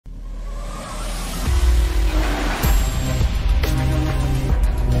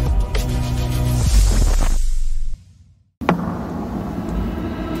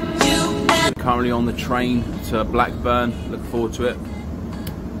currently on the train to Blackburn. Looking forward to it.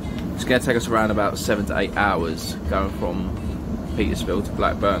 It's going to take us around about 7 to 8 hours going from Petersfield to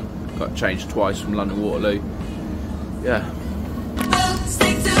Blackburn. Got changed twice from London Waterloo. Yeah. We'll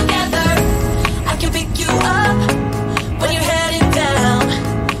stick together. I can pick you up when you're heading down.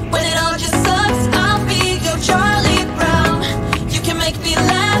 When it all just sucks, I'll be your Charlie Brown. You can make me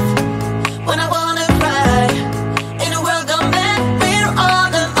laugh when I wanna cry. In a world gone mad, we're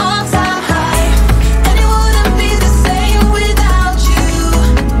on an all-time high. And it wouldn't be the same without you.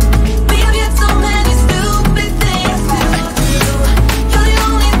 We have yet so many stupid things to do. You're the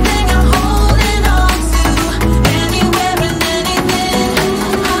only thing I'm holding on to. Anywhere and anything,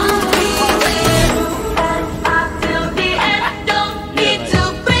 I'll be there. Till the end, don't need to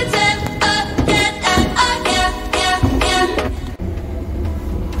pretend again and again.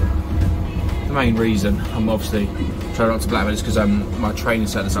 The main reason I'm obviously travelling up to Blackburn is because my training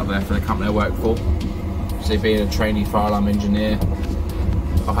centre's up there for the company I work for. So being a trainee fire alarm engineer,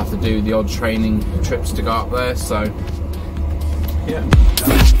 I'll have to do the odd training trips to go up there, so yeah.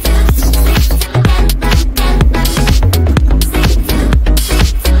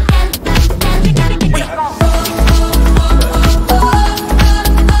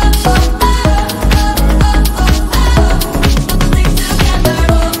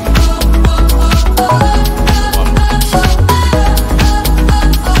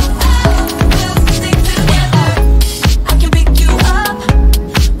 I can pick you up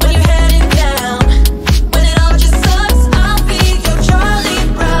when you're heading down. When it all just sucks, I'll be your Charlie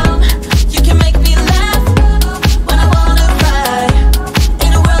Brown. You can make me laugh when I wanna cry.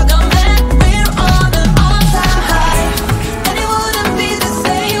 In a world gone mad, we're on an all-time high. And it wouldn't be the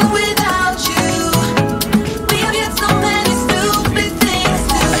same without you. We have yet so many stupid things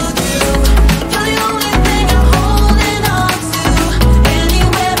to do. You're the only thing I'm holding on to.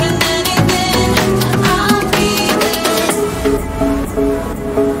 Anywhere and anything, I'll be there.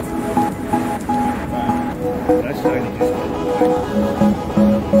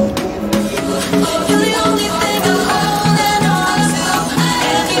 You're the only thing I'm holding on to.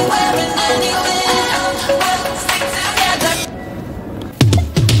 Anywhere and anything, we'll stick together. And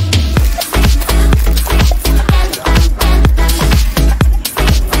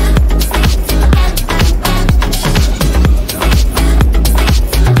it wouldn't be the same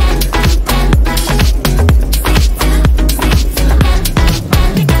without you. We have got so many stupid things to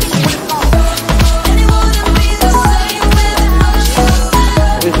get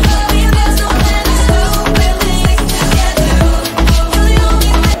to. You're the only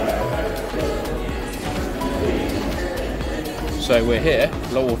thing. So we're here,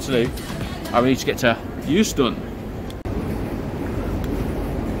 Low Waterloo, and we need to get to Euston.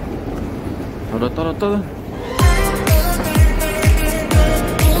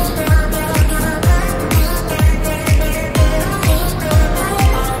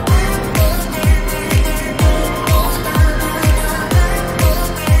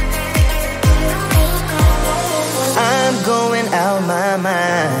 I'm going out my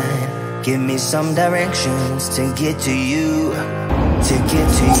mind. Give me some directions to get to you. To get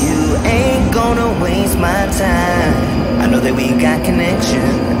to you, ain't gonna waste my time. I know that we got connection.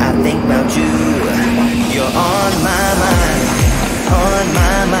 I think about you. You're on my mind, on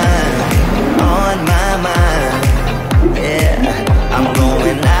my mind, on my mind. Yeah, I'm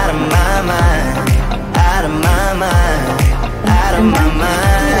going out of my mind, out of my mind, out of my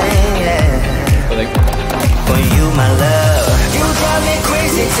mind. Yeah. For you, my love, you drive me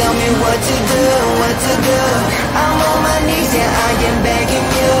crazy. Tell me what to do, what to do. I'm on my knees, yeah, I am begging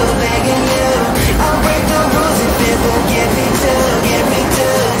you, begging you. I'll break the rules if it will get me to,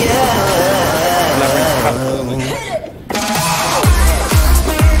 yeah.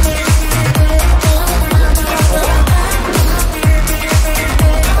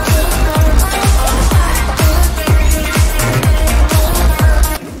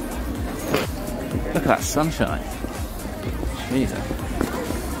 Look at that sunshine. Jesus.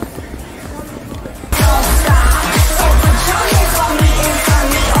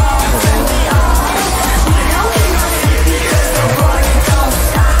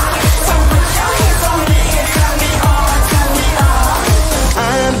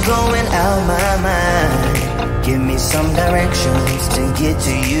 I'm going out my mind. Give me some directions to get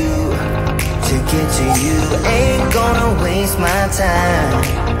to you. To get to you, ain't gonna waste my time.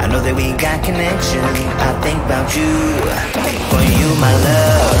 I know that we got connection. I think about you. For you, my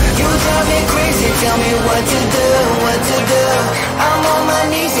love, you drive me crazy. Tell me what to do, what to do. I'm on my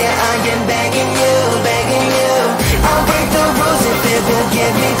knees, yeah, I am begging you, begging you. I'll break the rules if it will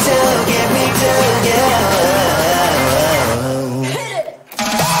get me to, yeah.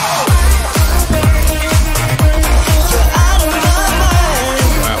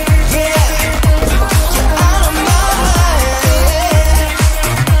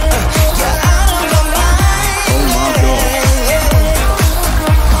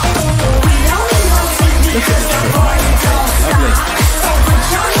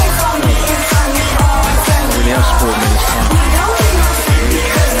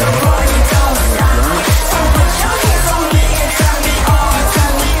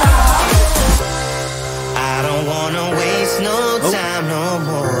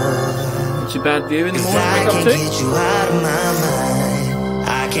 too bad view in the morning. I Wake up can't to. get you out of my mind.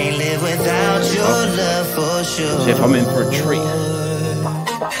 I can't live without your love for sure. See if I'm in for a treat.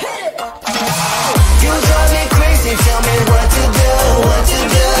 You drive me crazy, tell me what to do, what to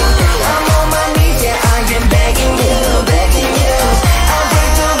do. I'm on my knees, yeah, I am begging you, begging you. I'll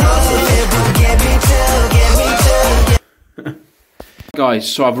break the rules if it would get me to, get me to. Guys,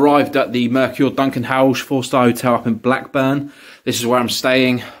 so I've arrived at the Mercure Duncan Howells 4-star hotel up in Blackburn. This is where I'm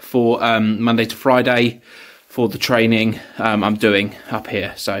staying for Monday to Friday for the training I'm doing up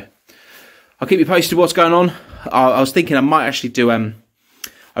here. So I'll keep you posted what's going on. I was thinking I might actually do a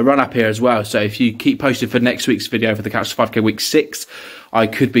run up here as well. So if you keep posted for next week's video for the Couch to 5K week 6, I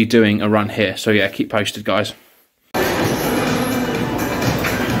could be doing a run here. So yeah, keep posted, guys.